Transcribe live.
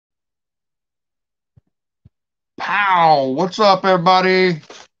Ow! What's up, everybody?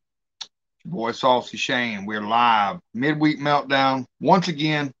 Your boy Saucy Shane. We're live. Midweek meltdown. Once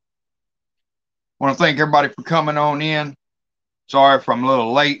again, want to thank everybody for coming on in. Sorry if I'm a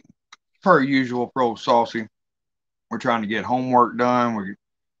little late. Per usual for old Saucy. We're trying to get homework done. We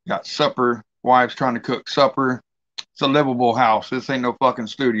got supper. Wife's trying to cook supper. It's a livable house. This ain't no fucking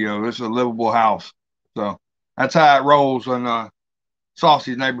studio. This is a livable house. So that's how it rolls in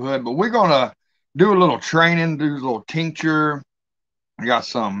Saucy's neighborhood. But we're gonna do a little training, do a little tincture. I got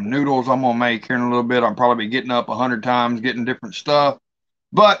some noodles I'm gonna make here in a little bit. I'll probably be getting up 100 times, getting different stuff.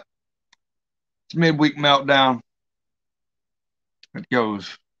 But it's midweek meltdown. It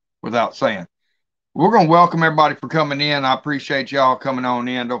goes without saying. We're gonna welcome everybody for coming in. I appreciate y'all coming on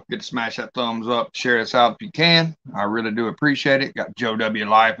in. Don't forget to smash that thumbs up, share this out if you can. I really do appreciate it. Got Joe W.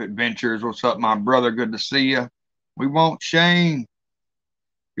 Life Adventures. What's up, my brother? Good to see you. We want Shane.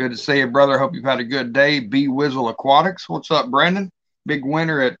 Good to see you, brother. Hope you've had a good day. B Wizzle Aquatics. What's up, Brandon? Big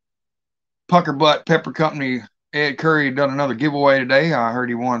winner at Pucker Butt Pepper Company. Ed Curry done another giveaway today. I heard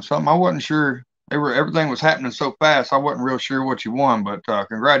he won something. I wasn't sure. Everything was happening so fast. I wasn't real sure what you won, but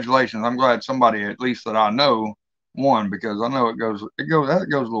congratulations. I'm glad somebody at least that I know won because I know that goes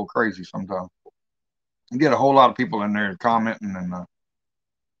a little crazy sometimes. You get a whole lot of people in there commenting and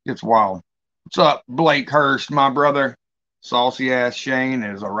it's wild. What's up, Blake Hurst, my brother? Saucy ass Shane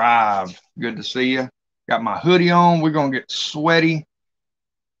has arrived. Good to see you. Got my hoodie on. We're gonna get sweaty.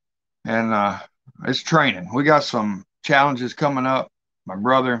 And it's training. We got some challenges coming up. My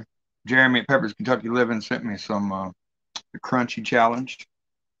brother, Jeremy at Peppers, Kentucky Living, sent me some the crunchy challenge.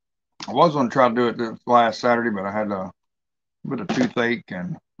 I was going to try to do it this last Saturday, but I had a bit of toothache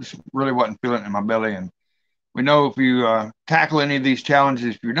and just really wasn't feeling it in my belly. And we know if you tackle any of these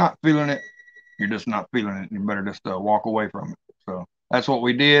challenges, if you're not feeling it, you're just not feeling it. You better just walk away from it. So that's what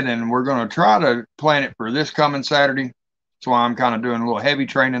we did. And we're going to try to plan it for this coming Saturday. That's why I'm kind of doing a little heavy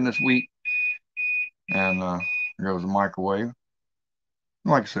training this week. And there goes the microwave.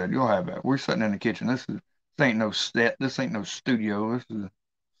 Like I said, you'll have that. We're sitting in the kitchen. This ain't no set. This ain't no studio. This is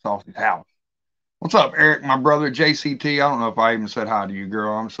Saucy's house. What's up, Eric, my brother, JCT? I don't know if I even said hi to you,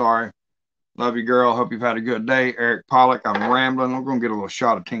 girl. I'm sorry. Love you, girl. Hope you've had a good day. Eric Pollock, I'm rambling. I'm going to get a little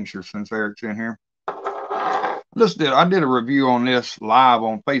shot of tincture since Eric's in here. I did a review on this live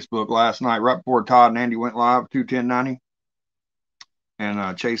on Facebook last night, right before Todd and Andy went live, 21090,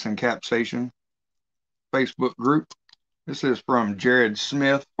 and Chasing Capsation Facebook group. This is from Jared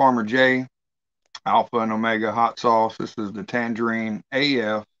Smith, Farmer J, Alpha and Omega Hot Sauce. This is the Tangerine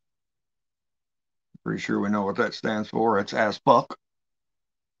AF. Pretty sure we know what that stands for. It's as fuck.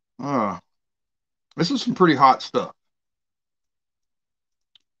 This is some pretty hot stuff.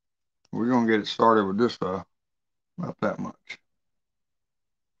 We're going to get it started with this not that much.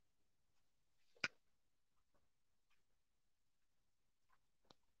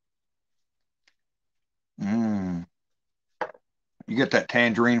 You get that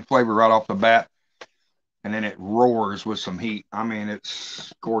tangerine flavor right off the bat, and then it roars with some heat. I mean, it's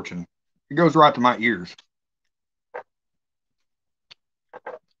scorching. It goes right to my ears.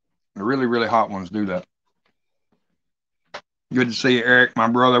 The really, really hot ones do that. Good to see you, Eric, my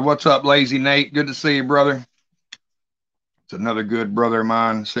brother. What's up, Lazy Nate? Good to see you, brother. It's another good brother of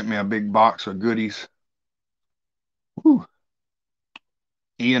mine. Sent me a big box of goodies. Whew.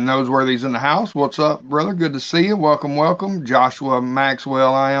 Ian Noseworthy's in the house. What's up, brother? Good to see you. Welcome, welcome. Joshua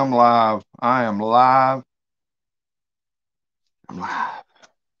Maxwell, I am live. I am live. I'm live.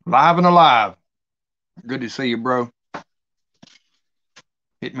 Live and alive. Good to see you, bro.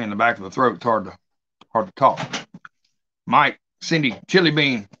 Hit me in the back of the throat. It's hard to talk. Mike, Cindy, Chili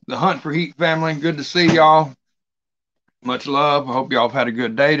Bean, the Hunt for Heat family. Good to see y'all. Much love. I hope y'all have had a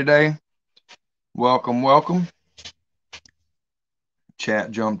good day today. Welcome, welcome.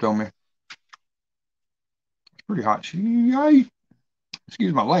 Chat jumped on me. It's pretty hot.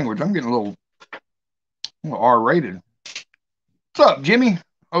 Excuse my language. I'm getting a little R-rated. What's up, Jimmy?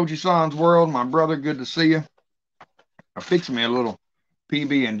 OG Sans World, my brother. Good to see you. I fixed me a little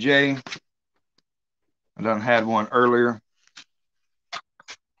PB&J. I done had one earlier.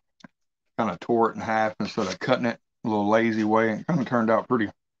 Kind of tore it in half instead of cutting it a little lazy way. It kind of turned out pretty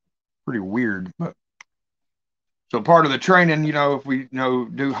weird. But so part of the training, if we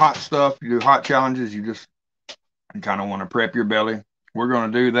do hot stuff, you do hot challenges, you kind of want to prep your belly. We're going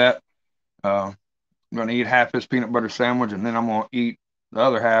to do that. I'm going to eat half this peanut butter sandwich, and then I'm going to eat the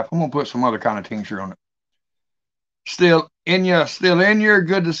other half. I'm going to put some other kind of tincture on it. Still in you.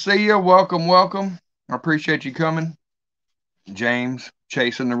 Good to see you. Welcome, welcome. I appreciate you coming. James,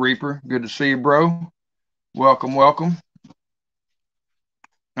 Chasing the Reaper. Good to see you, bro. Welcome, welcome.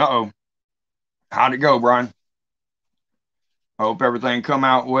 Uh-oh. How'd it go, Brian? I hope everything come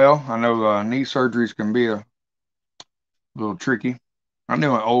out well. I know knee surgeries can be a little tricky. I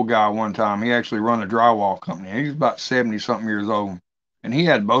knew an old guy one time. He actually run a drywall company. He was about 70 something years old, and he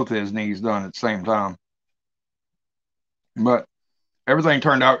had both his knees done at the same time. But everything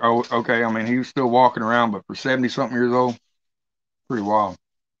turned out okay. I mean, he was still walking around, but for 70 something years old, pretty wild.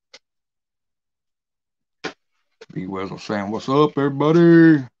 B Wessel saying, "What's up,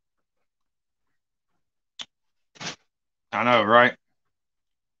 everybody?" I know, right?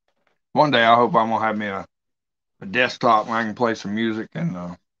 One day I hope I'm gonna have me a desktop where I can play some music and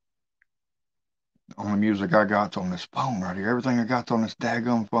on the music I got on this phone right here. Everything I got on this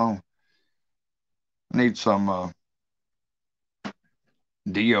daggum phone. I need some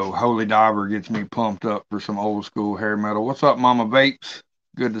Dio Holy Diver gets me pumped up for some old school hair metal. What's up, Mama Vapes?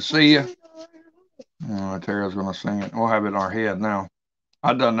 Good to see you. Tara's gonna sing it. We'll have it in our head now.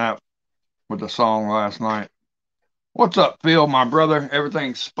 I done that with the song last night. What's up, Phil, my brother?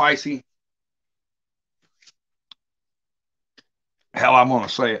 Everything's spicy. Hell, I'm gonna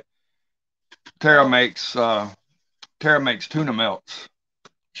say it. Tara makes tuna melts.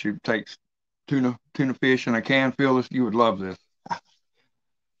 She takes tuna fish in a can. Phil, you would love this.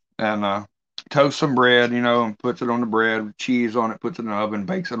 And toast some bread, and puts it on the bread with cheese on it, puts it in the oven,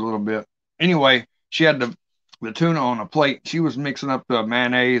 bakes it a little bit. Anyway, she had the tuna on a plate. She was mixing up the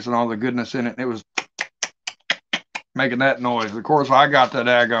mayonnaise and all the goodness in it, and it was making that noise. Of course, I got that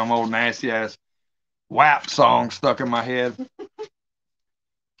daggum old nasty ass WAP song stuck in my head.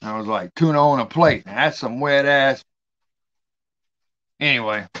 I was like, tuna on a plate. That's some wet ass.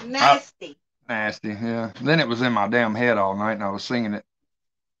 Anyway. Nasty. Nasty, yeah. Then it was in my damn head all night, and I was singing it.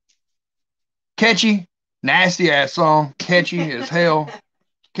 Catchy, nasty ass song, catchy as hell.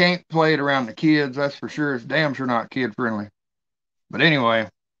 Can't play it around the kids, that's for sure. It's damn sure not kid friendly. But anyway,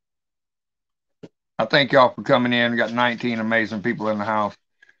 I thank y'all for coming in. We got 19 amazing people in the house.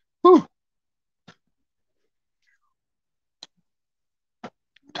 Whew.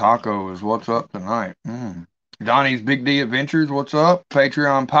 Tacos, what's up tonight? Donnie's Big D Adventures, what's up?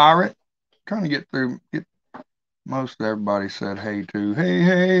 Patreon Pirate. Trying to get most everybody said hey to.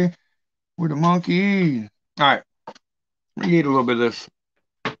 Hey, we're the monkeys. All right, let me eat a little bit of this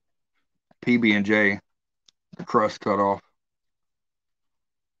PB&J, the crust cut off,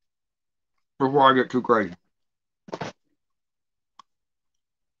 before I get too crazy.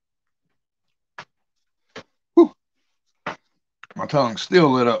 Whew. My tongue's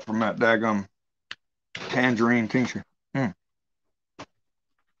still lit up from that daggum tangerine tincture.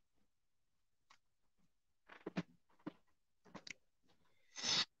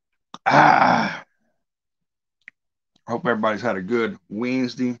 Hope everybody's had a good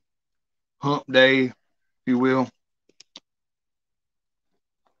Wednesday, hump day, if you will.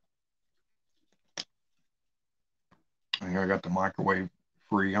 I think I got the microwave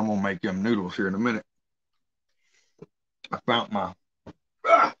free. I'm gonna make them noodles here in a minute. I found my.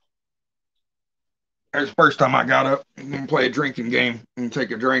 That's the first time I got up. I'm gonna play a drinking game and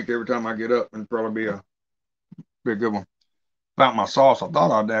take a drink every time I get up, and probably be a good one. Found my sauce. I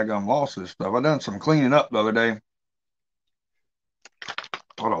thought I daggum lost this stuff. I done some cleaning up the other day.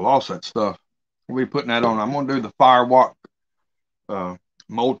 Thought I lost that stuff. We'll be putting that on. I'm gonna do the firewalk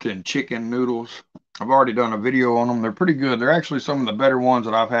molten chicken noodles. I've already done a video on them. They're pretty good. They're actually some of the better ones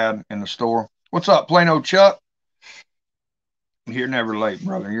that I've had in the store. What's up, Plano Chuck? You're never late,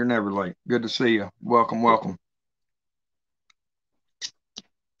 brother. You're never late. Good to see you. Welcome.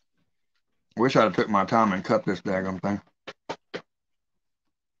 Wish I'd have took my time and cut this daggum thing.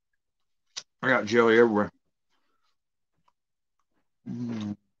 I got jelly everywhere.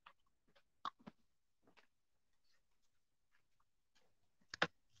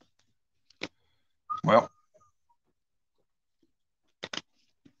 Well,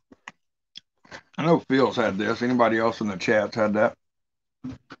 I know Phil's had this. Anybody else in the chat's had that?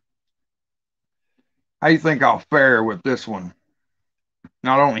 How you think I'll fare with this one?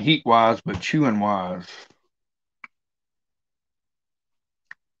 Not only heat-wise, but chewing-wise.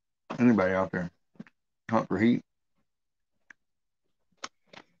 Anybody out there? Hunt for heat?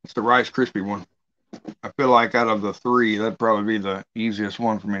 It's the Rice Krispie one. I feel like out of the three, that'd probably be the easiest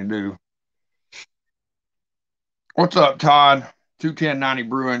one for me to do. What's up, Todd? 21090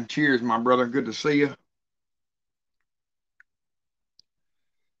 Brewing. Cheers, my brother. Good to see you.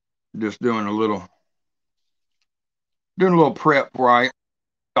 Just doing a little prep where I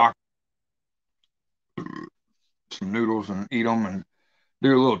stock some noodles and eat them and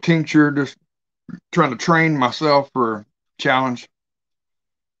do a little tincture. Just trying to train myself for a challenge.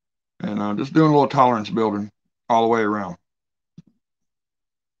 And just doing a little tolerance building all the way around.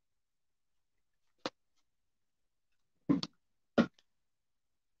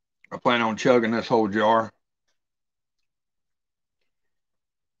 plan on chugging this whole jar.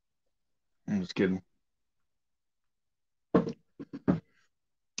 I'm just kidding.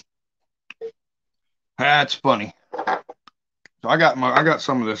 That's funny. So I got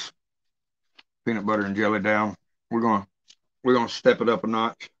some of this peanut butter and jelly down. We're gonna step it up a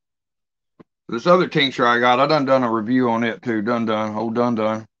notch. This other tincture I got, I done a review on it too. Done. Oh,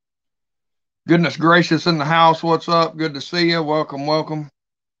 done. Goodness gracious in the house. What's up? Good to see you. Welcome.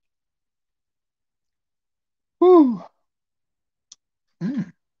 Whew.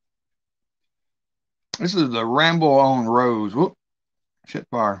 This is the Ramble on Rose. Whoop. Shit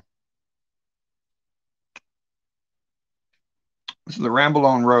fire. This is the Ramble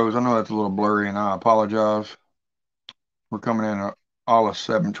on Rose. I know that's a little blurry and I apologize. We're coming in at all of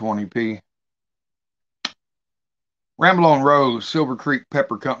 720p. Ramble on Rose, Silver Creek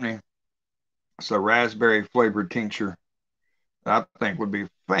Pepper Company. It's a raspberry flavored tincture that I think would be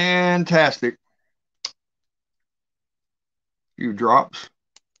fantastic. A few drops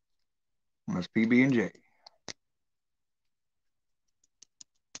on this PB&J.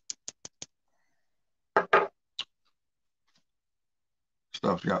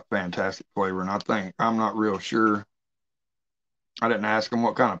 Stuff's got fantastic flavor, and I'm not real sure. I didn't ask them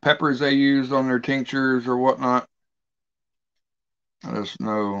what kind of peppers they used on their tinctures or whatnot. I just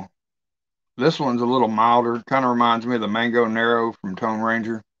know this one's a little milder. Kind of reminds me of the Mango Nero from Tone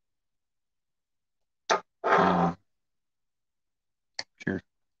Ranger. Cheers.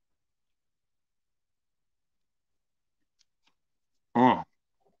 Oh.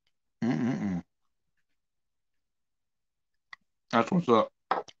 That's what's up.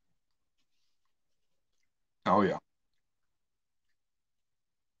 Oh, yeah.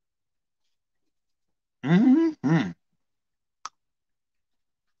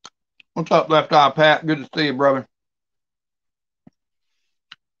 What's up, Left Eye Pat? Good to see you, brother.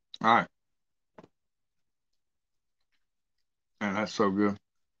 All right. Man, that's so good.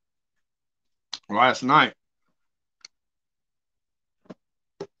 Last night,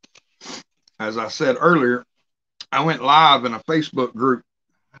 as I said earlier, I went live in a Facebook group.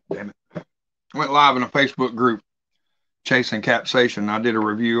 Damn it. I went live in a Facebook group, Chasing Capsation. I did a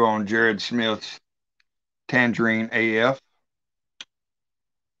review on Jared Smith's Tangerine AF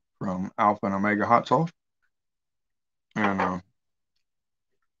from Alpha and Omega Hot Sauce. And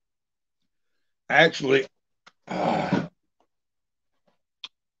actually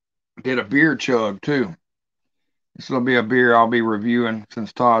did a beer chug too. This will be a beer I'll be reviewing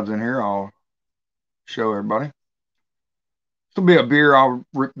since Todd's in here. I'll show everybody. This will be a beer I'll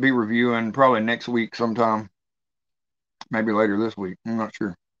be reviewing probably next week sometime. Maybe later this week. I'm not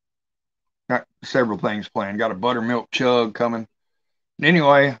sure. Got several things planned. Got a buttermilk chug coming.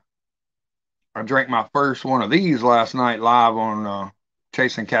 Anyway, I drank my first one of these last night live on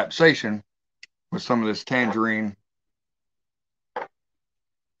Chasing Capsation with some of this tangerine.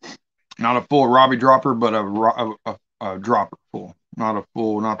 Not a full Robbie dropper, but a dropper full. Not a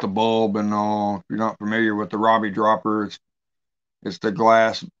full, not the bulb and all. If you're not familiar with the Robbie dropper, it's the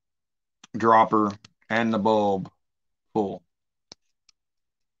glass dropper and the bulb full.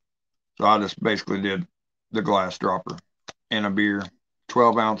 So I just basically did the glass dropper in a beer,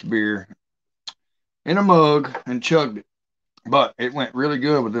 12-ounce beer in a mug and chugged it. But it went really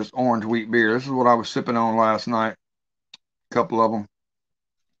good with this orange wheat beer. This is what I was sipping on last night. A couple of them.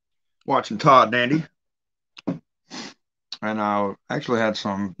 Watching Todd Dandy. And I actually had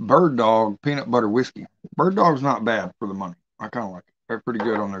some Bird Dog peanut butter whiskey. Bird Dog's not bad for the money. I kind of like it. They're pretty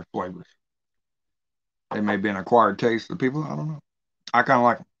good on their flavors. They may be an acquired taste to people. I don't know. I kind of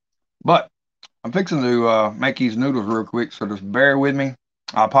like them. But I'm fixing to make these noodles real quick, so just bear with me.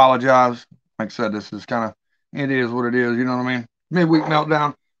 I apologize. Like I said, this is kind of, it is what it is. You know what I mean? Midweek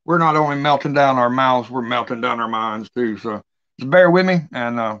meltdown. We're not only melting down our mouths, we're melting down our minds too. So just bear with me,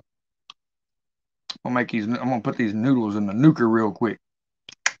 and I'll make these. I'm gonna put these noodles in the nuker real quick.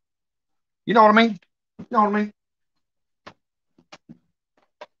 You know what I mean? You know what I mean?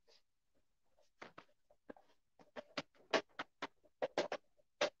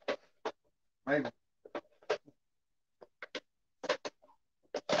 Maybe.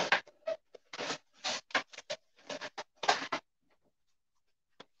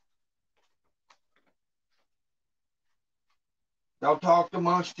 Don't talk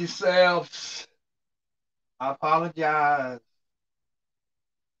amongst yourselves. I apologize.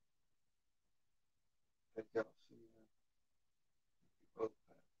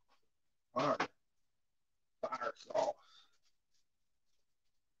 All right. Fire sauce.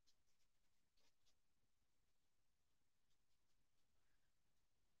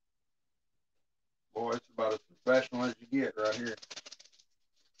 Boy, it's about as professional as you get right here.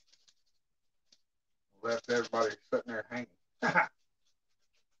 Left everybody sitting there hanging.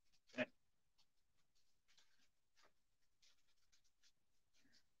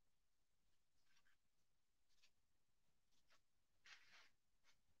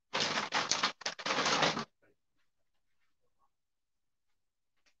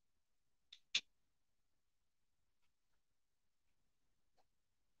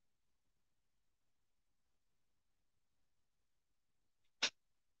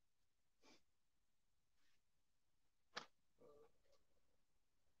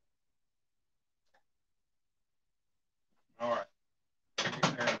 All right. Get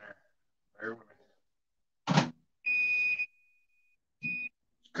there, there. There with me.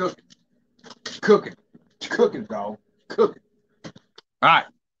 It's cooking. It's cooking. It's cooking, dog. It's cooking. All right.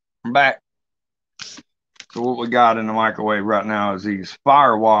 I'm back. So what we got in the microwave right now is these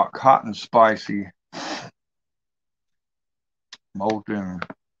Firewalk hot and spicy molten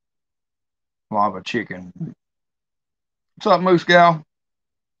lava chicken. What's up, Moose Gal?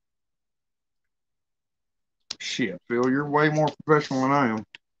 Shit, Phil, you're way more professional than I am.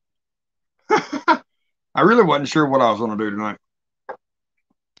 I really wasn't sure what I was going to do tonight.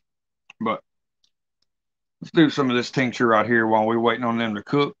 But let's do some of this tincture right here while we're waiting on them to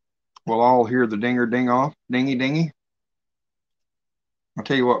cook. We'll all hear the dinger ding off. Dingy dingy. I'll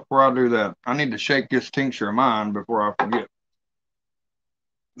tell you what, before I do that, I need to shake this tincture of mine before I forget.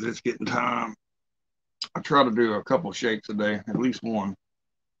 It's getting time. I try to do a couple shakes a day, at least one.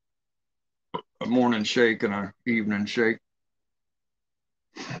 A morning shake and an evening shake.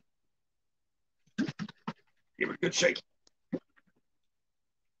 Give it a good shake.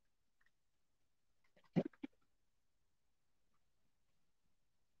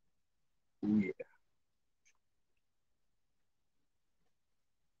 Yeah.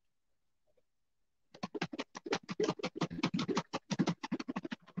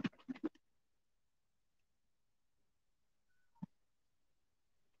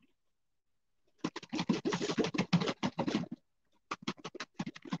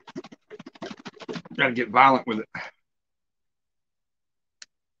 Gotta get violent with it.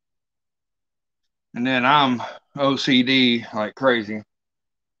 And then I'm OCD like crazy.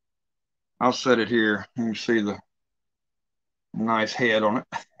 I'll set it here. You can see the nice head on it.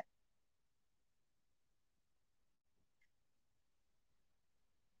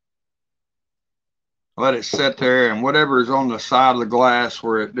 Let it sit there, and whatever is on the side of the glass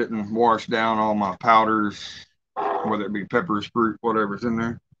where it didn't wash down all my powders, whether it be peppers, fruit, whatever's in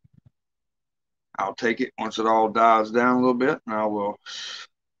there, I'll take it once it all dies down a little bit, and I will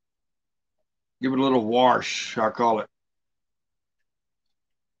give it a little wash, I call it.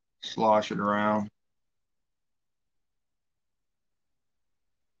 Slosh it around.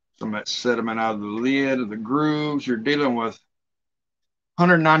 Some of that sediment out of the lid, of the grooves. You're dealing with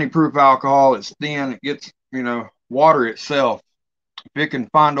 190 proof alcohol. It's thin. It gets, water itself. If it can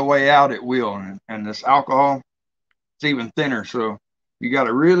find a way out, it will. And this alcohol, it's even thinner. So you got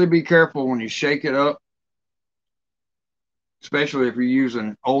to really be careful when you shake it up, especially if you're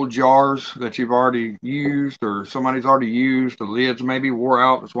using old jars that you've already used or somebody's already used. The lids maybe wore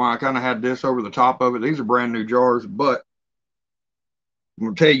out. That's why I kind of had this over the top of it. These are brand new jars, but I'm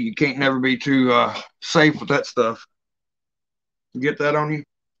going to tell you, you can't never be too safe with that stuff. You get that on you?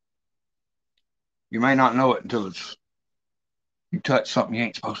 You may not know it until you touch something you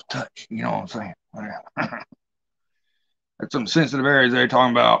ain't supposed to touch. You know what I'm saying? That's some sensitive areas they're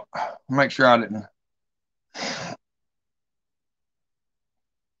talking about. Make sure I didn't.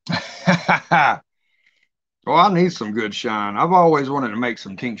 Well, I need some good shine. I've always wanted to make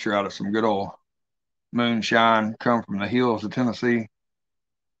some tincture out of some good old moonshine, come from the hills of Tennessee,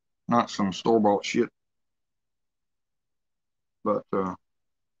 not some store-bought shit. But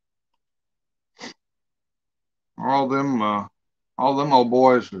all them old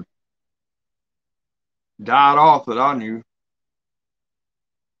boys have died off that I knew.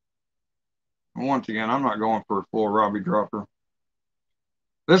 Once again, I'm not going for a full Robbie dropper.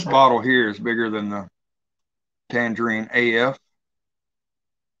 This bottle here is bigger than the Tangerine AF.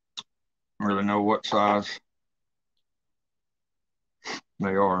 I don't really know what size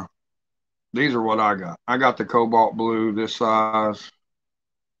they are. These are what I got. I got the cobalt blue, this size.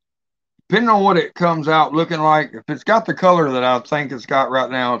 Depending on what it comes out looking like, if it's got the color that I think it's got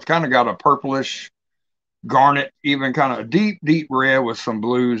right now, it's kind of got a purplish garnet, even kind of a deep, deep red with some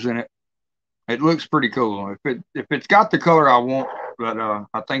blues in it. It looks pretty cool. If it's got the color I want, but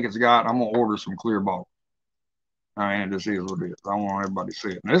I think it's got, I'm gonna order some clear bottles. I mean, it just is what it is. I want everybody to see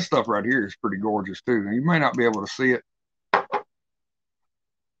it. And this stuff right here is pretty gorgeous too. You may not be able to see it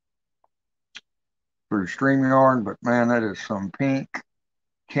through StreamYard, but man, that is some pink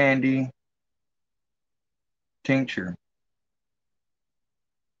candy tincture.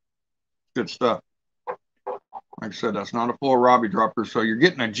 Good stuff. Like I said, that's not a full Robbie dropper, so you're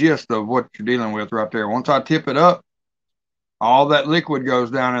getting a gist of what you're dealing with right there. Once I tip it up, all that liquid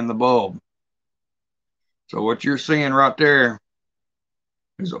goes down in the bulb. So what you're seeing right there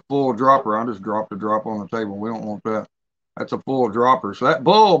is a full dropper. I just dropped a drop on the table. We don't want that. That's a full dropper. So that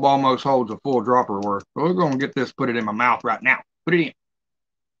bulb almost holds a full dropper worth. So we're going to get this, put it in my mouth right now. Put it in.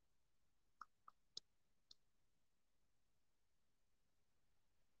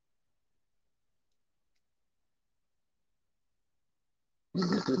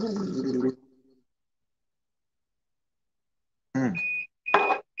 Mm.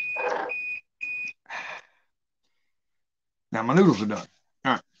 Now my noodles are done.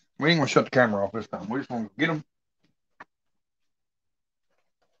 All right. We ain't going to shut the camera off this time. We just want to get them.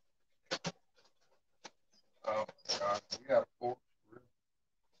 Oh, God. We got a fork.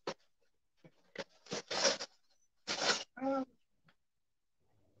 Oh.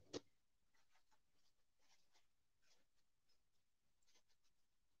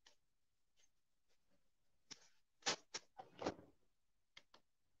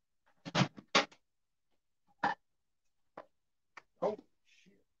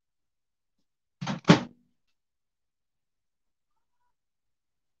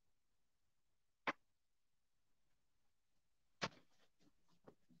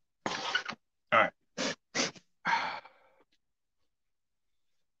 All right.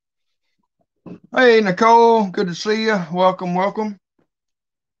 Hey, Nicole. Good to see you. Welcome, welcome.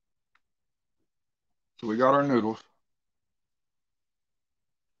 So we got our noodles.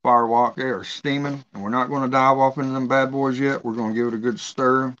 Firewalk, they are steaming, and we're not going to dive off into them bad boys yet. We're going to give it a good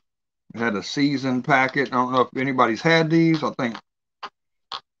stir. It had a seasoned packet. I don't know if anybody's had these. I think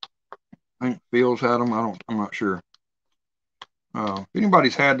Phil's had them. I'm not sure. If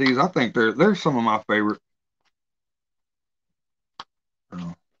anybody's had these, I think they're some of my favorite.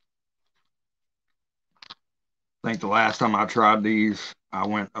 I think the last time I tried these, I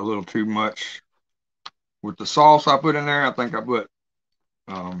went a little too much with the sauce I put in there. I think I put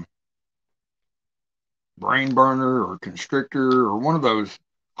brain burner or constrictor or one of those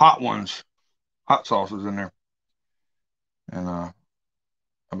hot ones, hot sauces in there, and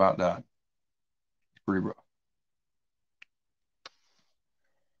about that. It's pretty rough.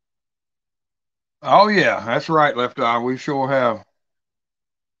 Oh yeah, that's right, Left Eye. We sure have.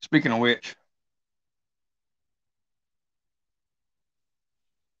 Speaking of which,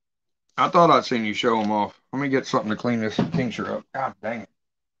 I thought I'd seen you show them off. Let me get something to clean this tincture up. God dang it.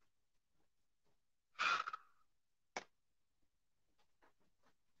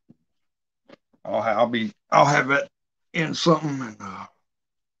 I'll have it in something and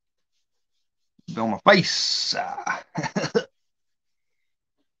on my face.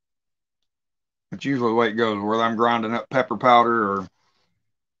 It's usually the way it goes. Whether I'm grinding up pepper powder or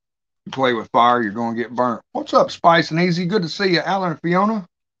you play with fire, you're going to get burnt. What's up, Spice and Easy? Good to see you, Alan and Fiona.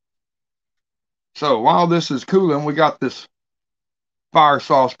 So while this is cooling, we got this fire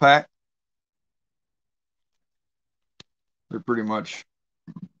sauce pack. They're pretty much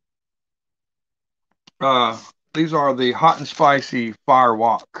these are the hot and spicy fire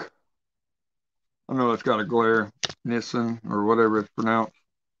wok. I know it's got a glare, Nissen or whatever it's pronounced.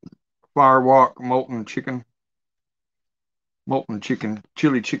 Fire wok molten chicken,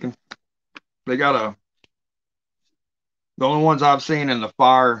 chili chicken. They got the only ones I've seen in the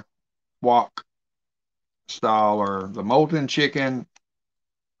fire wok style are the molten chicken.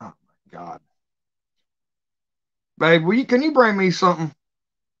 Oh my God, babe, can you bring me something?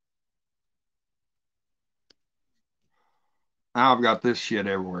 Now I've got this shit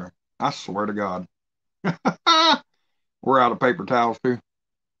everywhere. I swear to God. We're out of paper towels too.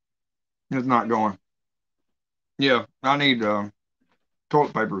 It's not going. Yeah, I need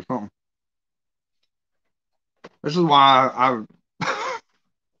toilet paper or something. This is why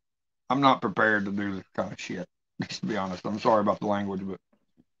I'm not prepared to do this kind of shit. Just to be honest, I'm sorry about the language, but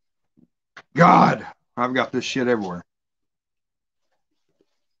God, I've got this shit everywhere.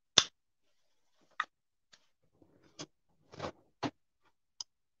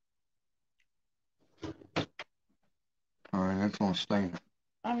 All right, that's gonna stain.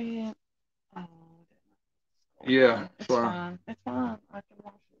 I mean, oh, Yeah, it's fine. It's fine. I can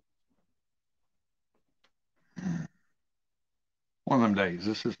wash it. One of them days.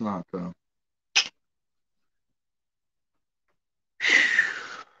 This is not. I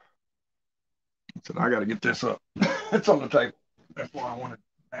said I got to get this up. It's on the table. That's why I wanted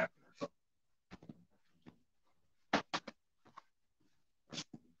that.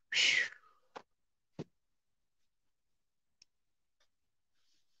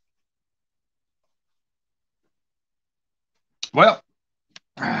 Well,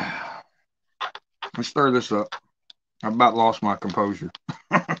 let's stir this up. I about lost my composure.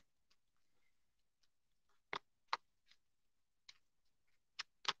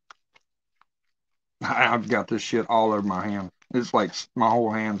 I've got this shit all over my hand. It's like my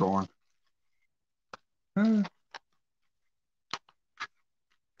whole hand's on.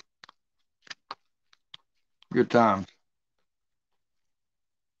 Good times.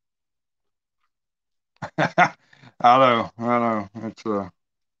 I know.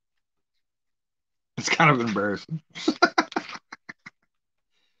 It's kind of embarrassing.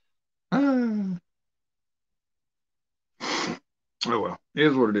 Oh well, it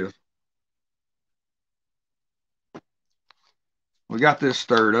is what it is. We got this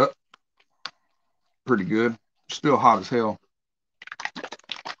stirred up pretty good. Still hot as hell.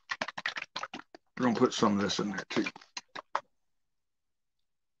 We're gonna put some of this in there too.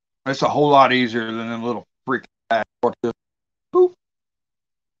 It's a whole lot easier than them little freaking tortillas.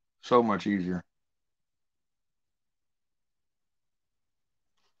 So much easier.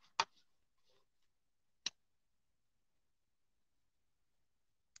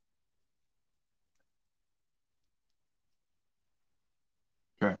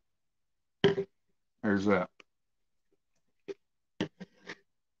 Okay, there's that.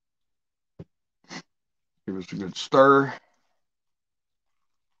 Give us a good stir.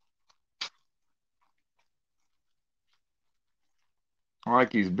 I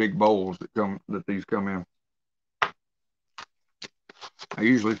like these big bowls that these come in. I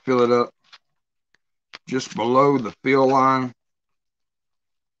usually fill it up just below the fill line.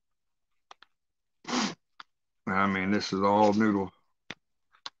 I mean, this is all noodle.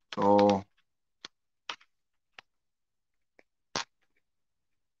 It's all.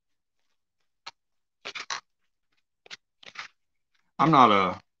 I'm not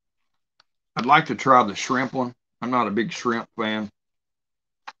a. I'd like to try the shrimp one. I'm not a big shrimp fan.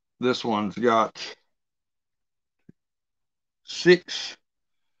 This one's got 6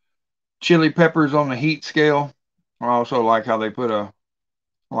 chili peppers on the heat scale. I also like how they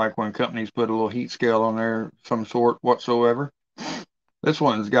like when companies put a little heat scale on there, some sort whatsoever. This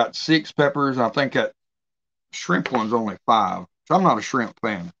one's got 6 peppers. I think that shrimp one's only 5. So I'm not a shrimp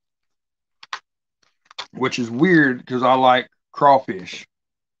fan, which is weird because I like crawfish.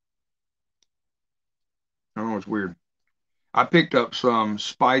 I don't know, it's weird. I picked up some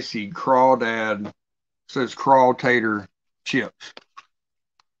spicy crawdad, says crawtator chips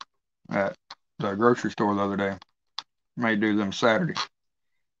at the grocery store the other day. May do them Saturday.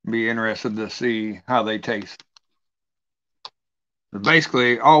 Be interested to see how they taste. But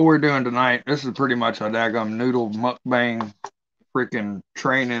basically, all we're doing tonight, this is pretty much a daggum noodle mukbang freaking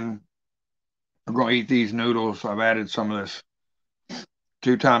training. I'm going to eat these noodles. I've added some of this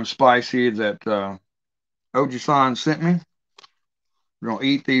 2 times spicy that Oji-san sent me. We're going to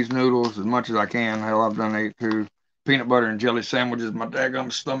eat these noodles as much as I can. Hell, I've done 2 peanut butter and jelly sandwiches. My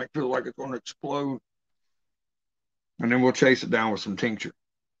daggum stomach feels like it's going to explode. And then we'll chase it down with some tincture.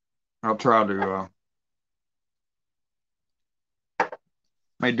 I'll try to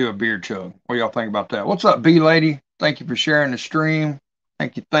may do a beer chug. What y'all think about that? What's up, B lady? Thank you for sharing the stream.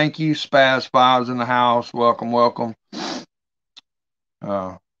 Thank you. Spaz Fives in the house. Welcome.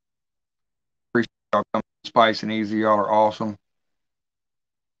 Appreciate y'all coming. Spice and easy. Y'all are awesome.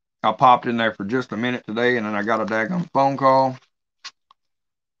 I popped in there for just a minute today, and then I got a daggum phone call.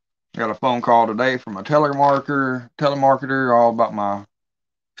 Got a phone call today from a telemarketer, all about my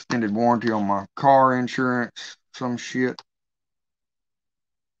extended warranty on my car insurance, some shit.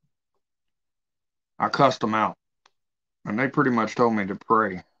 I cussed them out, and they pretty much told me to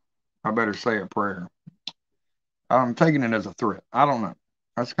pray. I better say a prayer. I'm taking it as a threat. I don't know.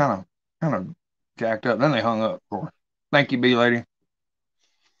 That's kind of jacked up. Then they hung up, of course. Thank you, B lady.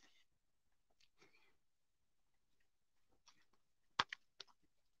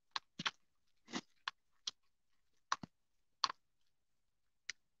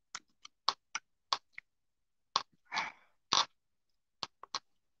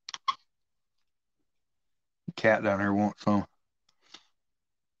 Cat down there wants some.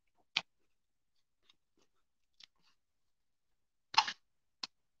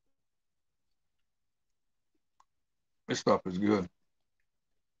 This stuff is good.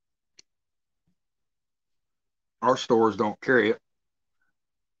 Our stores don't carry it.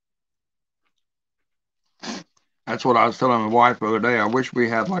 That's what I was telling my wife the other day. I wish we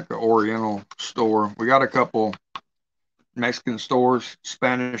had like an Oriental store. We got a couple Mexican stores,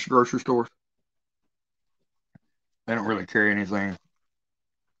 Spanish grocery stores. They don't really carry anything.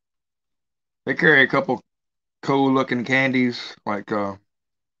 They carry a couple cool looking candies. Like I've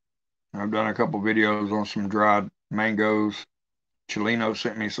done a couple videos on some dried mangoes. Chileno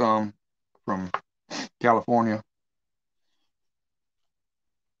sent me some from California.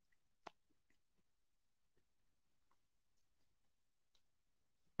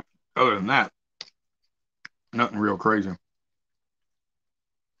 Other than that, nothing real crazy.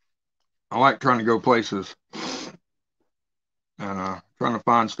 I like trying to go places and trying to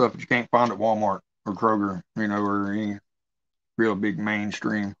find stuff that you can't find at Walmart or Kroger, or any real big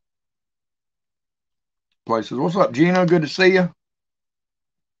mainstream places. What's up, Gina? Good to see you.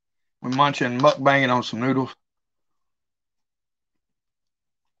 We're munching, mukbanging on some noodles.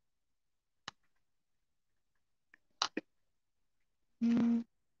 Mm.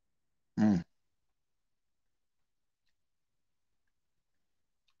 Mm.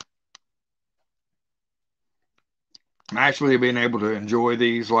 I'm actually being able to enjoy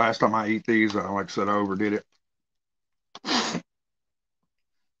these. Last time I eat these, like I said, I overdid it.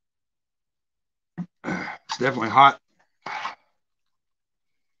 It's definitely hot.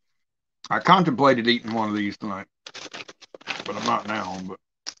 I contemplated eating one of these tonight, but I'm not now. But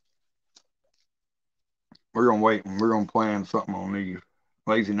we're gonna wait and we're gonna plan something on these.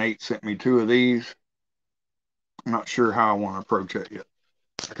 Lazy Nate sent me 2 of these. I'm not sure how I want to approach it yet.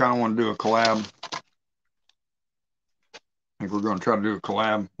 I kind of want to do a collab. I think we're going to try to do a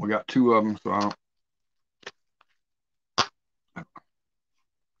collab. We got 2 of them, so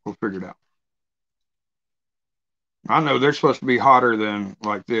we'll figure it out. I know they're supposed to be hotter than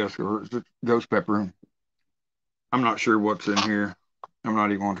like this or ghost pepper. I'm not sure what's in here. I'm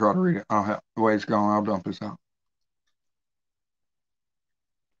not even going to try to read it. The way it's going, I'll dump this out.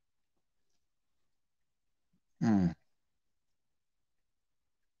 Mm.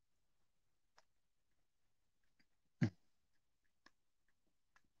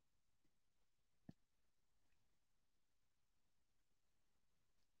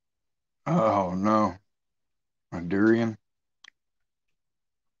 Oh no, a durian.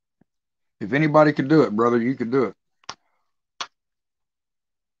 If anybody could do it, brother, you could do it.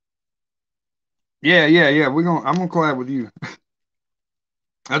 Yeah, yeah, yeah. I'm gonna collab with you.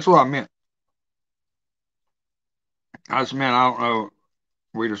 That's what I meant. I just meant I don't know.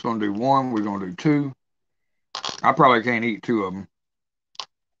 We're just gonna do one. We're gonna do 2. I probably can't eat 2 of them.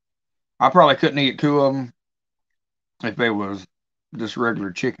 I probably couldn't eat 2 of them if they was just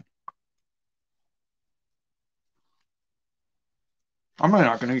regular chicken. I mean,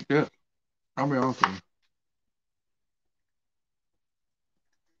 I can eat this. I'll be honest with you.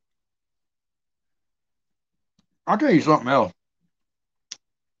 I'll tell you something else.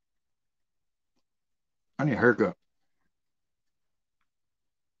 I need a haircut.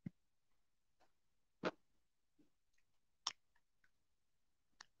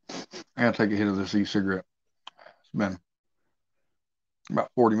 I gotta take a hit of this e-cigarette. It's been about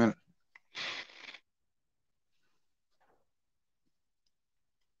 40 minutes.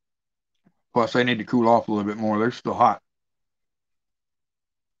 Plus, they need to cool off a little bit more. They're still hot.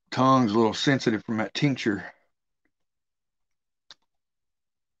 Tongue's a little sensitive from that tincture.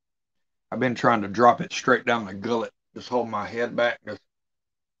 I've been trying to drop it straight down my gullet. Just hold my head back. Just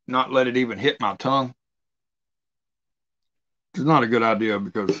not let it even hit my tongue. It's not a good idea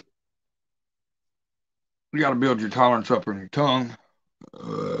because you got to build your tolerance up in your tongue.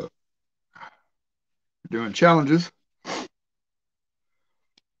 Uh, Doing challenges.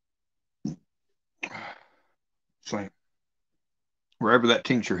 Same. Wherever that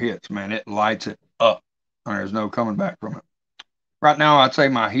tincture hits, man, it lights it up. And there's no coming back from it. Right now, I'd say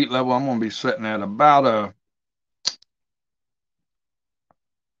my heat level, I'm going to be sitting at about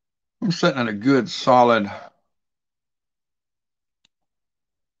I'm sitting at a good solid,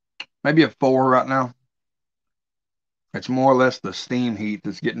 maybe a 4 right now. It's more or less the steam heat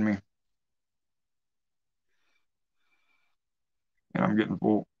that's getting me. And I'm getting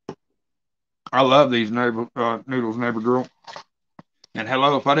full. I love these noodles, neighbor girl. And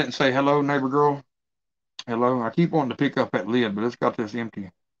hello, if I didn't say hello, neighbor girl, hello. I keep wanting to pick up that lid, but it's got this empty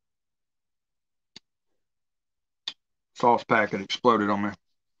sauce pack that exploded on me.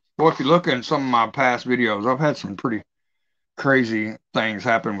 Well, if you look at some of my past videos, I've had some pretty crazy things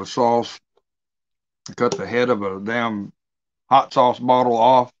happen with sauce. I cut the head of a damn hot sauce bottle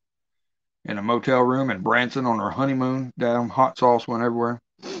off in a motel room in Branson on our honeymoon. Damn hot sauce went everywhere.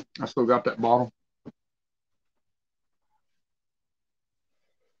 I still got that bottle.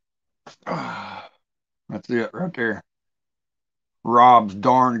 That's it right there. Rob's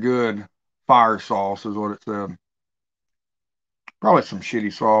darn good fire sauce is what it said. Probably some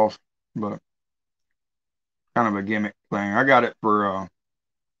shitty sauce, but kind of a gimmick thing. I got it for a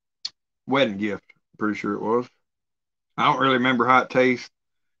wedding gift. Pretty sure it was. I don't really remember how it tastes.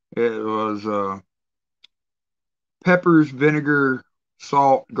 It was peppers, vinegar,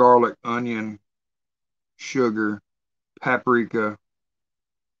 salt, garlic, onion, sugar, paprika,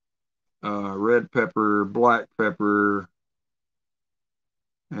 red pepper, black pepper,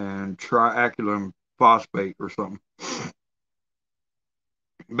 and triaculum phosphate or something.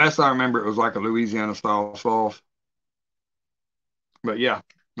 Best I remember, it was like a Louisiana style sauce. But yeah,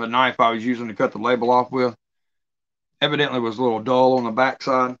 the knife I was using to cut the label off with evidently was a little dull on the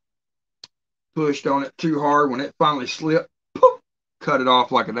backside. Pushed on it too hard. When it finally slipped, poof, cut it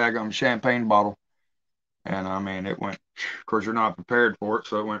off like a daggum champagne bottle. And I mean, it went, of course, you're not prepared for it,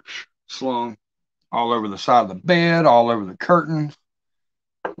 so it went slung all over the side of the bed, all over the curtains.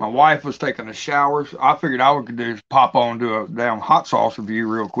 My wife was taking a shower. So I figured I could do is pop on to a damn hot sauce review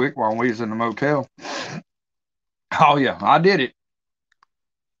real quick while we was in the motel. Oh yeah, I did it.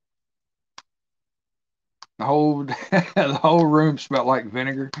 The whole the whole room smelled like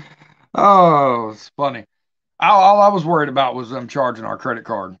vinegar. Oh, it's funny. All I was worried about was them charging our credit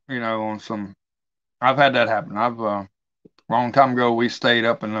card. You know, on some. I've had that happen. I've a long time ago we stayed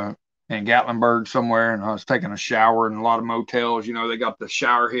up in Gatlinburg somewhere, and I was taking a shower in a lot of motels. You know, they got the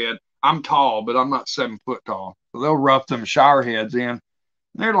shower head. I'm tall, but I'm not 7 foot tall, so they'll rough them shower heads in.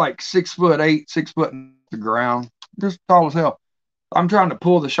 They're like 6'8", 6 foot off the ground, just tall as hell. I'm trying to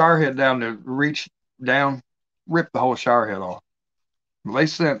pull the shower head down to reach down, rip the whole shower head off. They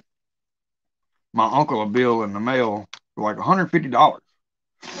sent my uncle a bill in the mail for like $150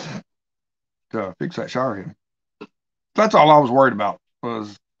 to fix that shower head. That's all I was worried about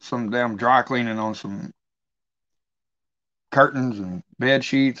was some damn dry cleaning on some curtains and bed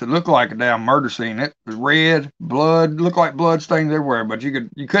sheets. It looked like a damn murder scene. It was red, blood, looked like blood stains everywhere, but you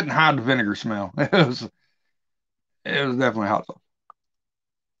couldn't hide the vinegar smell. It was definitely hot sauce.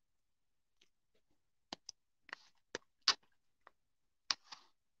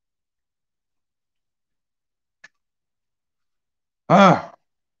 Ah,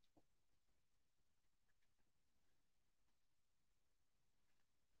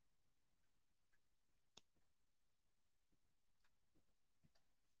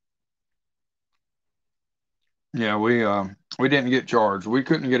 yeah, we didn't get charged. We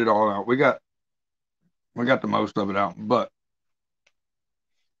couldn't get it all out. We got the most of it out, but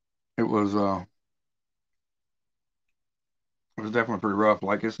it was uh it was definitely pretty rough.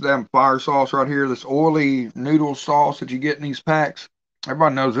 Like it's damn fire sauce right here, this oily noodle sauce that you get in these packs.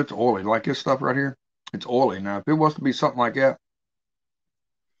 Everybody knows it's oily. Like this stuff right here, it's oily. Now, if it was to be something like that,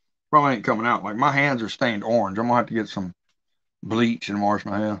 probably ain't coming out. Like my hands are stained orange. I'm gonna have to get some bleach and wash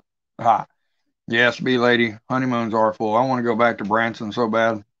my hands. Ah, yes, B lady, honeymoons are full. I want to go back to Branson so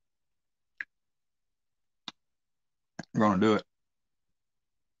bad. I'm gonna do it.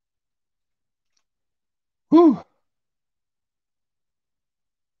 Whew.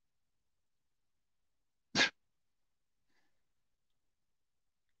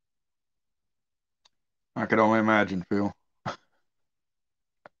 I could only imagine, Phil.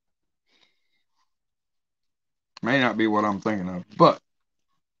 May not be what I'm thinking of, but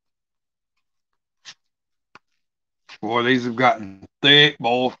boy, these have gotten thick,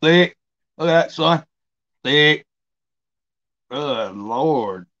 boy, thick. Look at that, son. Thick. Good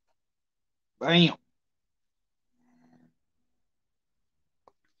Lord. Bam.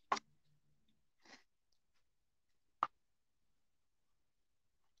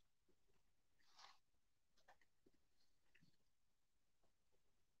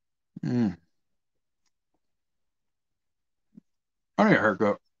 Mm. I need a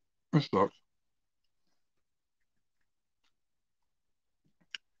haircut. This sucks.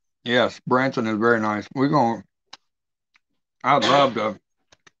 Yes, Branson is very nice. I'd love to.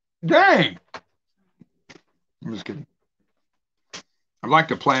 Dang. I'm just kidding. I'd like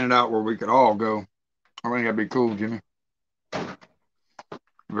to plan it out where we could all go. I think that'd be cool, Jimmy.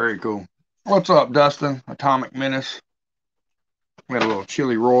 Very cool. What's up, Dustin? Atomic Menace. We had a little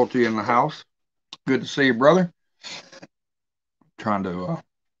chili royalty in the house. Good to see you, brother. Trying to,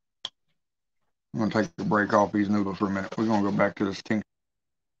 I'm going to take a break off these noodles for a minute. We're going to go back to this thing.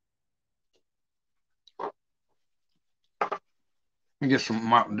 Let me get some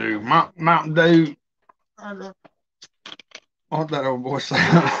Mountain Dew. Mountain Dew. What that old boy says.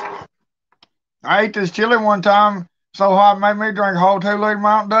 I ate this chili one time so hot it made me drink a whole 2 liter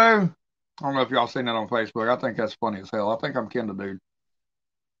Mountain Dew. I don't know if y'all seen that on Facebook. I think that's funny as hell. I think I'm kin to dude.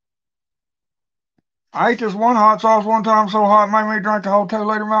 I ate this one hot sauce one time so hot it made me drink a whole 2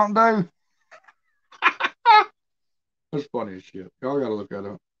 liter Mountain Dew. That's funny as shit. Y'all gotta look that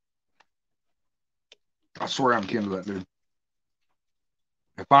up. I swear I'm kin to that dude.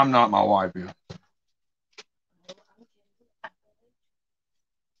 If I'm not, my wife is.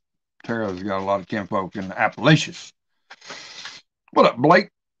 Tara's got a lot of kinfolk in the Appalachians. What up, Blake?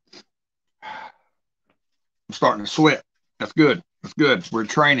 I'm starting to sweat. That's good. That's good. We're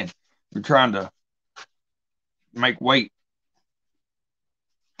training. We're trying to make weight.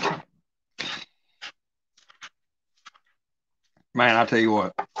 Man, I tell you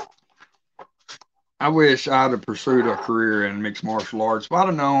what, I wish I'd have pursued a career in mixed martial arts. If I'd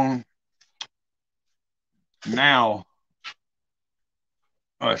have known now,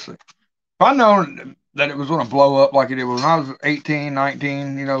 let's see, if I'd known that it was going to blow up like it did when I was 18,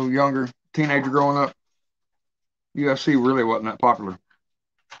 19, younger, teenager growing up, UFC really wasn't that popular.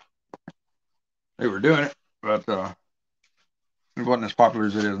 They were doing it, but it wasn't as popular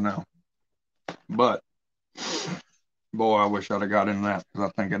as it is now. But, boy, I wish I'd have got into that because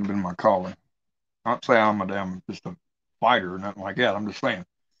I think it'd been my calling. I don't say I'm a damn just a fighter or nothing like that. I'm just saying.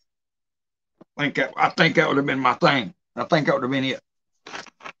 I think that would have been my thing. I think that would have been it.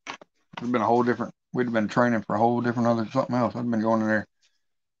 It'd have been a whole different. We'd have been training for a whole different other something else. I'd been going in there.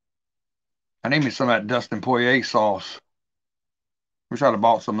 I need me some of that Dustin Poirier sauce. Wish I'd have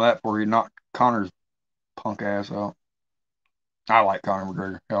bought some of that before he knocked Connor's punk ass out. I like Conor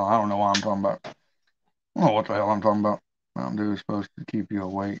McGregor. Hell, I don't know why I'm talking about. I don't know what the hell I'm talking about. Mountain Dew is supposed to keep you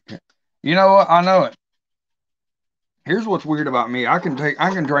awake. You know what? I know it. Here's what's weird about me. I can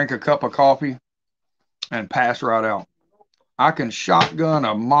drink a cup of coffee and pass right out. I can shotgun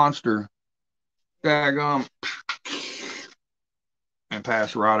a monster, daggum, and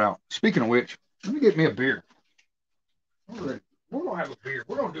pass right out. Speaking of which, let me get me a beer. We're gonna have a beer.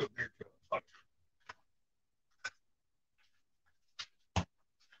 We're gonna do a beer.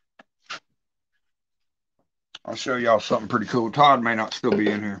 I'll show y'all something pretty cool. Todd may not still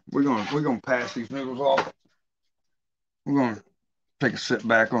be in here. We're gonna pass these noodles off. We're gonna take a sit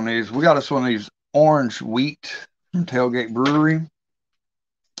back on these. We got us one of these orange wheat from Tailgate Brewery.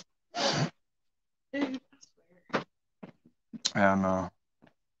 And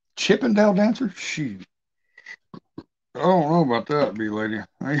Chippendale Dancer? Shoot. I don't know about that, B lady.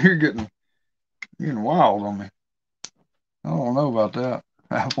 You're getting wild on me. I don't know about that.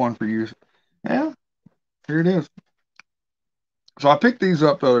 I have one for you. Yeah, here it is. So I picked these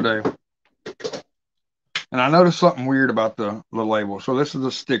up the other day, and I noticed something weird about the label. So this is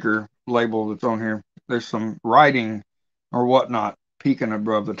the sticker label that's on here. There's some writing or whatnot peeking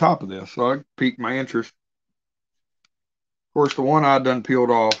above the top of this. So it piqued my interest. Of course, the one I done peeled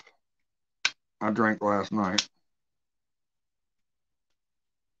off, I drank last night.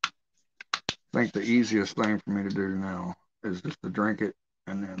 I think the easiest thing for me to do now is just to drink it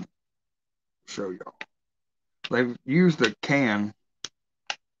and then show y'all. They've used a can.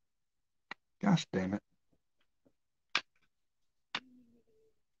 Gosh damn it.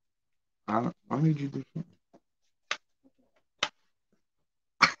 I need you to do something.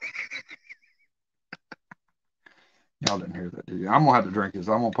 Y'all didn't hear that, did you? I'm going to have to drink this.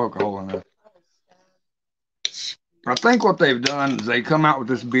 I'm going to poke a hole in this. I think what they've done is they come out with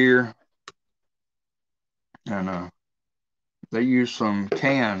this beer and they use some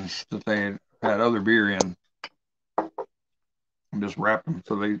cans that they had other beer in and just wrap them.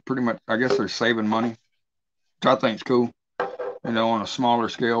 So they pretty much, I guess they're saving money, which I think is cool. On a smaller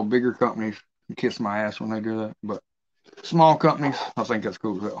scale, bigger companies can kiss my ass when they do that. But small companies, I think that's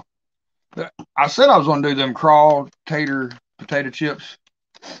cool as hell. I said I was going to do them crawl tater potato chips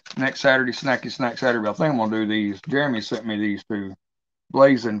next Saturday, Snacky Snack Saturday. But I think I'm going to do these. Jeremy sent me these two.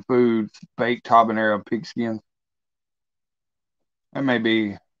 Blazing Foods baked habanero pigskins. That may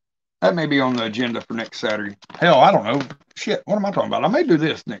be on the agenda for next Saturday. Hell, I don't know. Shit, what am I talking about? I may do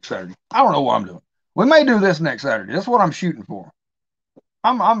this next Saturday. I don't know what I'm doing. We may do this next Saturday. That's what I'm shooting for.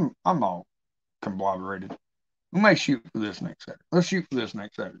 I'm all conglomerated. We may shoot for this next Saturday. Let's shoot for this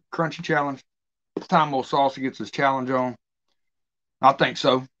next Saturday. Crunchy challenge. It's time old Saucy gets his challenge on. I think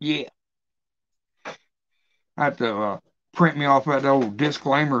so. Yeah. I have to print me off that old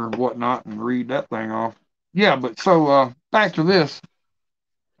disclaimer or whatnot and read that thing off. Yeah, but so back to this.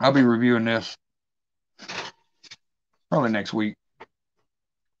 I'll be reviewing this probably next week.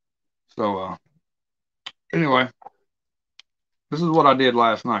 So anyway, this is what I did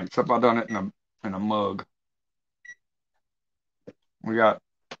last night, except I done it in a mug. We got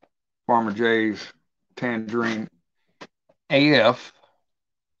Farmer J's Tangerine AF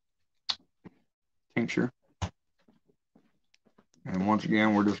tincture. And once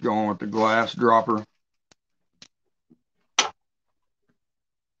again, we're just going with the glass dropper.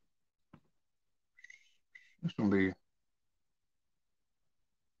 It's going to be a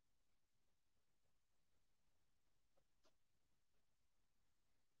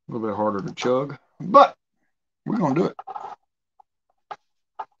little bit harder to chug, but we're going to do it.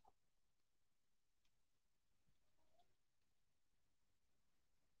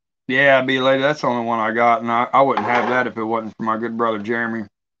 Yeah, be lady. That's the only one I got, and I wouldn't have that if it wasn't for my good brother Jeremy.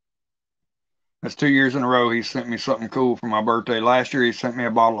 That's 2 years in a row he sent me something cool for my birthday. Last year he sent me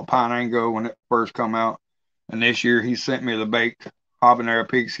a bottle of Pinango when it first come out, and this year he sent me the baked habanero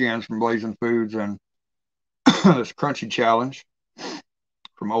pigskins from Blazing Foods and this crunchy challenge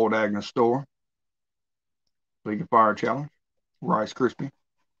from Old Agnes store. League of Fire challenge, Rice Krispie.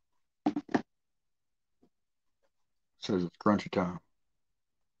 Says it's crunchy time.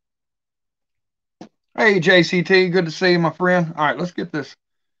 Hey JCT, good to see you, my friend. All right, let's get this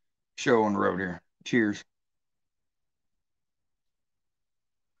show on the road here. Cheers.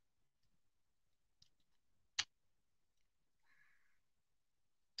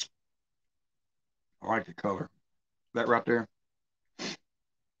 I like the color. That right there, it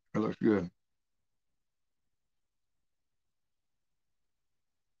looks good.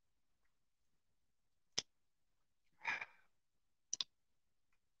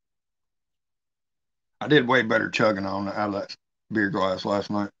 I did way better chugging on out of that beer glass last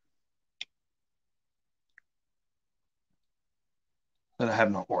night that I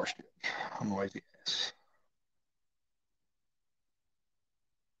have not washed it. I'm a lazy ass.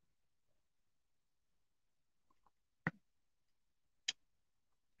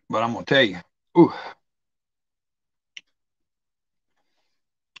 But I'm gonna tell you, ooh,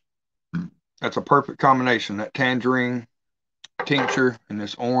 that's a perfect combination. That tangerine tincture and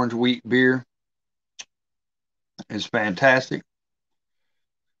this orange wheat beer is fantastic.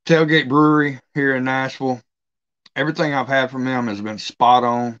 Tailgate Brewery here in Nashville. Everything I've had from them has been spot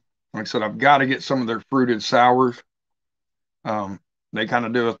on. Like I said, I've got to get some of their fruited sours. Um, they kind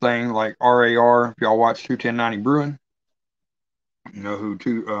of do a thing like RAR. If y'all watch 21090 Brewing, you know who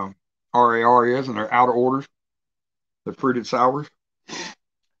RAR is, and they're out of orders. The fruited sours.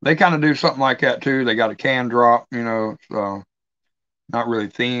 They kind of do something like that too. They got a can drop, not really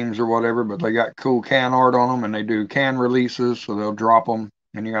themes or whatever, but they got cool can art on them, and they do can releases, so they'll drop them,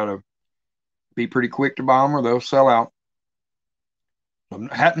 and you got to be pretty quick to buy them, or they'll sell out. So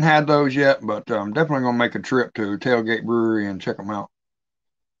I hadn't had those yet, but I'm definitely gonna make a trip to Tailgate Brewery and check them out.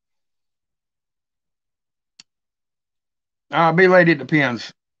 Be lady, it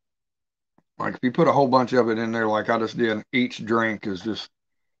depends. Like if you put a whole bunch of it in there, like I just did, each drink is just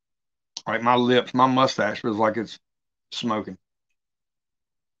like my lips, my mustache feels like it's smoking.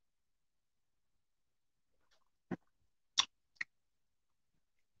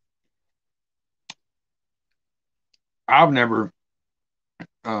 I've never.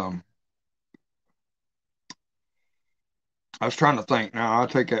 Um, I was trying to think. Now I'll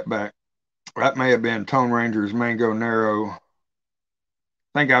take that back. That may have been Tone Ranger's Mango Nero. I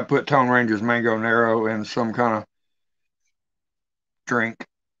think I put Tone Ranger's Mango Nero in some kind of drink.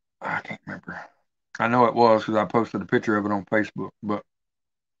 I can't remember. I know it was because I posted a picture of it on Facebook, but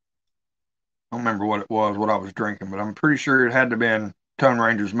I don't remember what it was, what I was drinking. But I'm pretty sure it had to have been Tone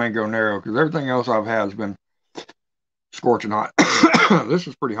Ranger's Mango Nero because everything else I've had has been scorching hot. This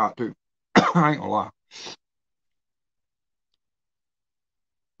is pretty hot too. I ain't gonna lie.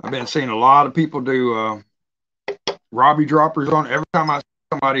 I've been seeing a lot of people do Robbie droppers on. Every time I see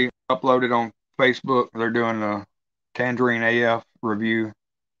somebody upload it on Facebook, they're doing a Tangerine AF review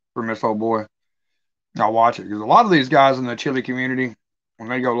for Miss Old Boy. I'll watch it because a lot of these guys in the chili community, when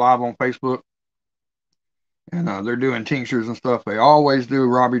they go live on Facebook and they're doing tinctures and stuff, they always do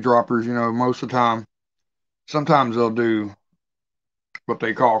Robbie droppers. Most of the time. Sometimes they'll do what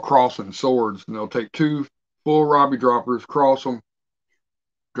they call crossing swords, and they'll take two full Robbie droppers, cross them,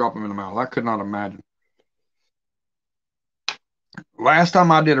 drop them in the mouth. I could not imagine. Last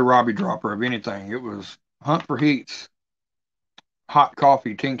time I did a Robbie dropper of anything, it was Hunt for Heat's hot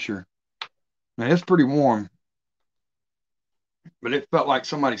coffee tincture. Now it's pretty warm, but it felt like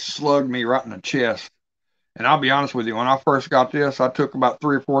somebody slugged me right in the chest. And I'll be honest with you, when I first got this, I took about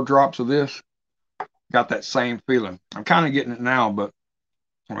 3 or 4 drops of this, got that same feeling. I'm kind of getting it now, but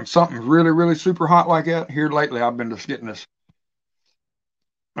when something's really, really super hot like that, here lately, I've been just getting this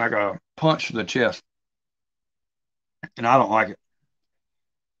like a punch to the chest, and I don't like it.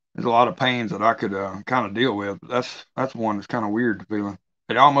 There's a lot of pains that I could kind of deal with. But that's one that's kind of weird feeling.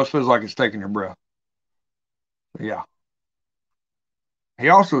 It almost feels like it's taking your breath. So, yeah. He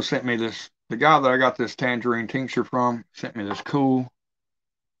also sent me this. The guy that I got this tangerine tincture from sent me this cool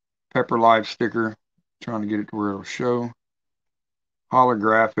Pepper Life sticker. Trying to get it to where it'll show.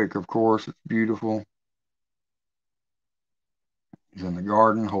 Holographic, of course. It's beautiful. He's in the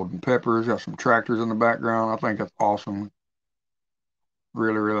garden holding peppers. Got some tractors in the background. I think that's awesome.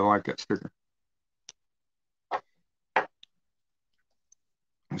 Really, really like that sticker.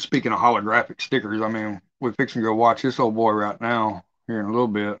 And speaking of holographic stickers, I mean, we're fixing to go watch this old boy right now here in a little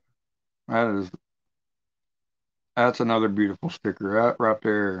bit. That's another beautiful sticker. That right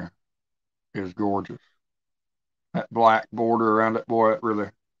there is gorgeous. That black border around it, boy, it really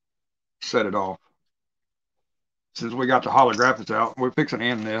set it off. Since we got the holographics out, we're fixing to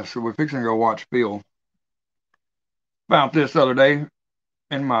end this, so we're fixing to go watch Phil. Found this the other day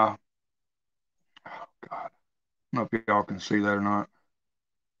in my, oh God, I don't know if y'all can see that or not.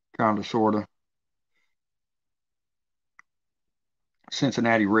 Kind of, sort of.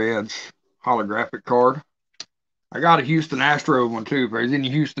 Cincinnati Reds holographic card. I got a Houston Astros one too. If there's any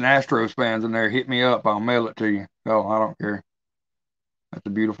Houston Astros fans in there, hit me up. I'll mail it to you. Oh, I don't care. That's a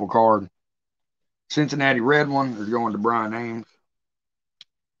beautiful card. Cincinnati Red one is going to Brian Ames.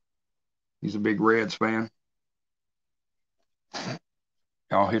 He's a big Reds fan.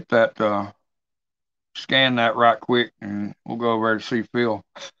 Y'all hit that, scan that right quick, and we'll go over there to see Phil.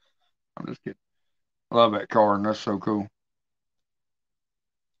 I'm just kidding. I love that card, and that's so cool.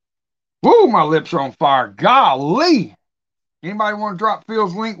 Woo, my lips are on fire. Golly. Anybody want to drop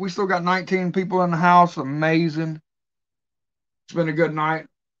Phil's link? We still got 19 people in the house. Amazing. It's been a good night.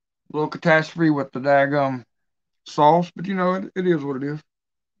 A little catastrophe with the daggum sauce, but you know, it is what it is.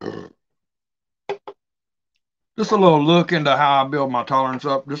 Just a little look into how I build my tolerance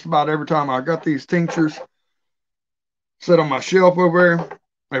up. Just about every time I got these tinctures set on my shelf over there,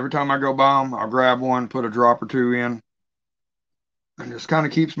 every time I go by them, I'll grab one, put a drop or two in, and just kind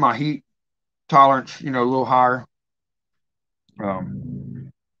of keeps my heat tolerance, you know, a little higher. Right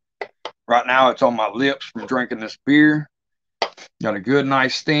now, it's on my lips from drinking this beer. Got a good,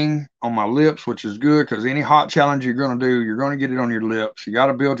 nice sting on my lips, which is good because any hot challenge you're going to do, you're going to get it on your lips. You got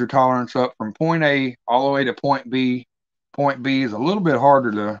to build your tolerance up from point A all the way to point B. Point B is a little bit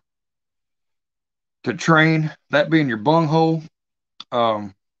harder to train. That being your bunghole.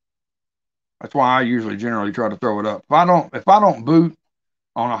 That's why I usually generally try to throw it up. If I don't boot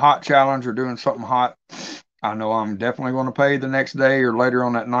on a hot challenge or doing something hot, I know I'm definitely going to pay the next day or later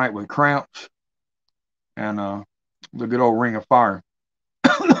on that night with cramps and the good old ring of fire.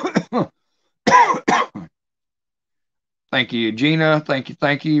 Thank you, Gina. Thank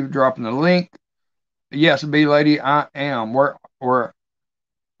you for dropping the link. Yes, B lady, I am. Where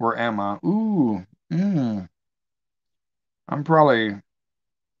am I? Ooh, I'm probably.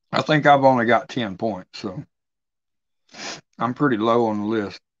 I think I've only got 10 points, so I'm pretty low on the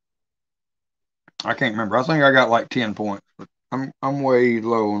list. I can't remember. I think I got like 10 points, but I'm way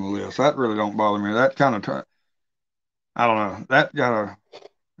low on the list. That really don't bother me. That kind of I don't know.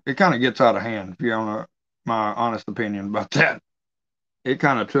 It kind of gets out of hand. If you want my honest opinion about that, it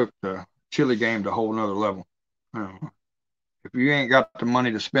kind of took the chili game to a whole nother level. If you ain't got the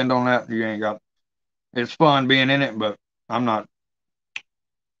money to spend on that, you ain't got. It's fun being in it, but I'm not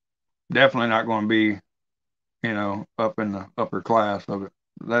definitely not going to be, you know, up in the upper class of it.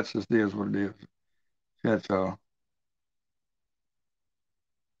 That's just is what it is. It's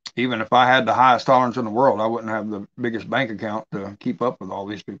even if I had the highest tolerance in the world, I wouldn't have the biggest bank account to keep up with all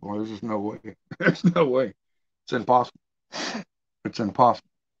these people. There's just no way. There's no way. It's impossible. It's impossible.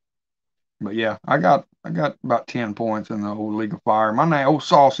 But yeah, I got about 10 points in the old League of Fire. My name, old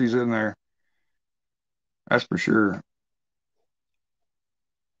Saucy's in there. That's for sure.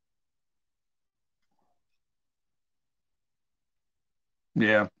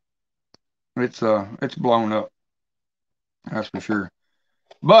 Yeah, it's blown up. That's for sure.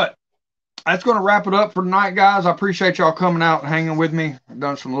 But that's going to wrap it up for tonight, guys. I appreciate y'all coming out and hanging with me. I've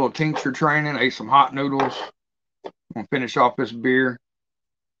done some little tincture training, ate some hot noodles. I'm going to finish off this beer.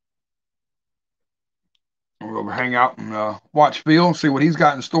 We'll hang out and watch Phil and see what he's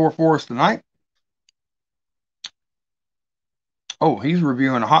got in store for us tonight. Oh, he's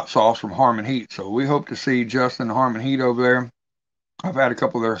reviewing a hot sauce from Harmon Heat. So we hope to see Justin Harmon Heat over there. I've had a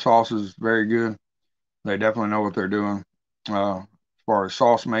couple of their sauces, very good. They definitely know what they're doing as far as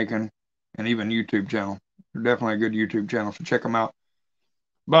sauce making and even YouTube channel. They're definitely a good YouTube channel, so check them out.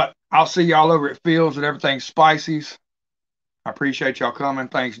 But I'll see y'all over at Phil's and everything Spicy's. I appreciate y'all coming.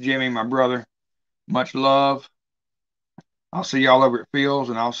 Thanks, Jimmy, my brother. Much love. I'll see y'all over at Phil's,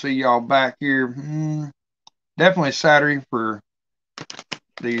 and I'll see y'all back here definitely Saturday for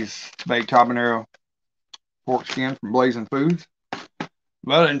these baked habanero pork skin from Blazing Foods.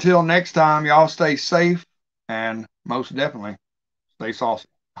 But until next time, y'all stay safe and most definitely stay saucy.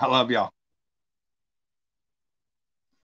 I love y'all.